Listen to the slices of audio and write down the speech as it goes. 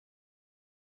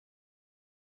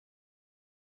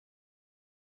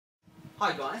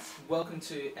Hi guys, welcome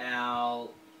to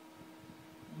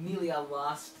nearly our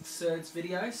last Surds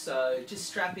video, so just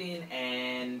strap in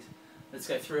and let's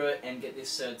go through it and get this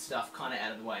Surd stuff kind of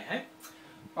out of the way, hey?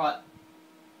 Right,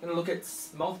 I'm going to look at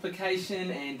multiplication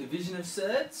and division of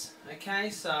Surds, okay?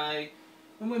 So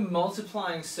when we're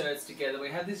multiplying Surds together, we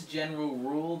have this general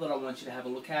rule that I want you to have a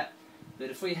look at, that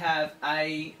if we have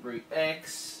a root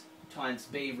x times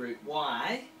b root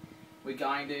y, we're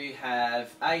going to have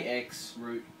ax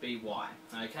root by.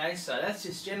 Okay, so that's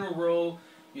just general rule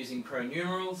using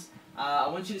pronumerals. I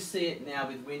want you to see it now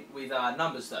with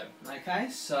numbers though. Okay,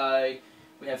 so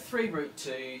we have 3 root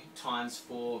 2 times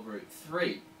 4 root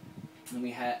 3. And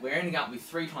we're ending up with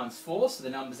 3 times 4, so the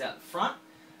number's out the front,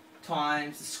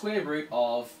 times the square root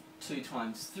of 2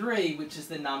 times 3, which is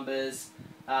the numbers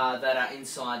that are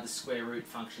inside the square root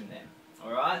function then.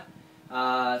 Alright?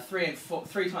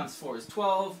 3 times 4 is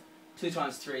 12. 2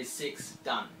 times 3 is 6,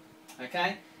 done.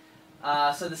 Okay?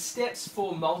 So the steps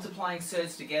for multiplying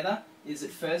surds together is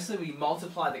that firstly we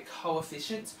multiply the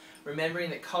coefficients, remembering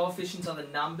that coefficients are the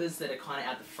numbers that are kind of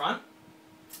at the front,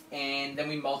 and then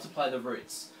we multiply the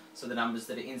roots, so the numbers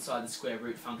that are inside the square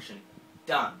root function.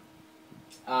 Done.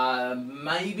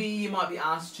 Maybe you might be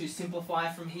asked to simplify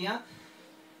from here,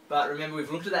 but remember we've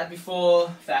looked at that before,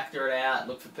 factor it out,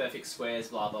 look for perfect squares,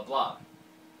 blah blah blah.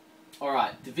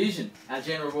 Alright, division. Our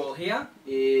general rule here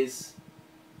is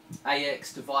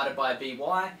ax divided by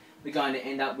by. We're going to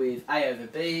end up with a over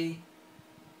b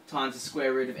times the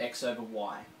square root of x over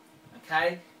y.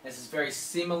 Okay? This is very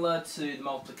similar to the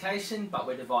multiplication, but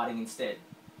we're dividing instead.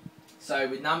 So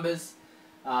with numbers,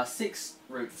 6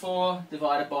 root 4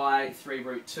 divided by 3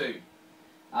 root 2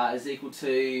 is equal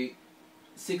to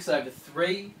 6 over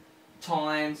 3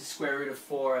 times the square root of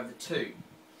 4 over 2.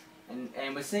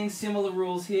 And we're seeing similar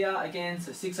rules here again,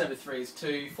 so 6 over 3 is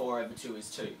 2, 4 over 2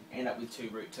 is 2. End up with 2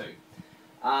 root 2.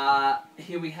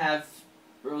 Here we have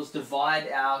rules divide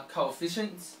our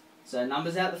coefficients, so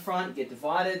numbers out the front get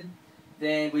divided,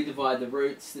 then we divide the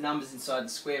roots, the numbers inside the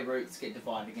square roots get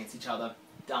divided against each other,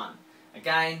 done.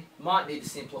 Again, might need to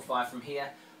simplify from here,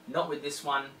 not with this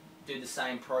one, do the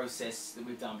same process that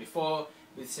we've done before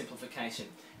with simplification.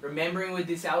 Remembering with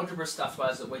this algebra stuff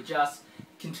guys that we're just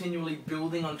continually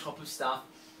building on top of stuff,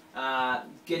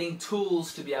 getting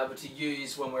tools to be able to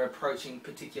use when we're approaching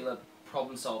particular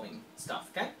problem solving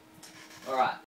stuff, okay? Alright.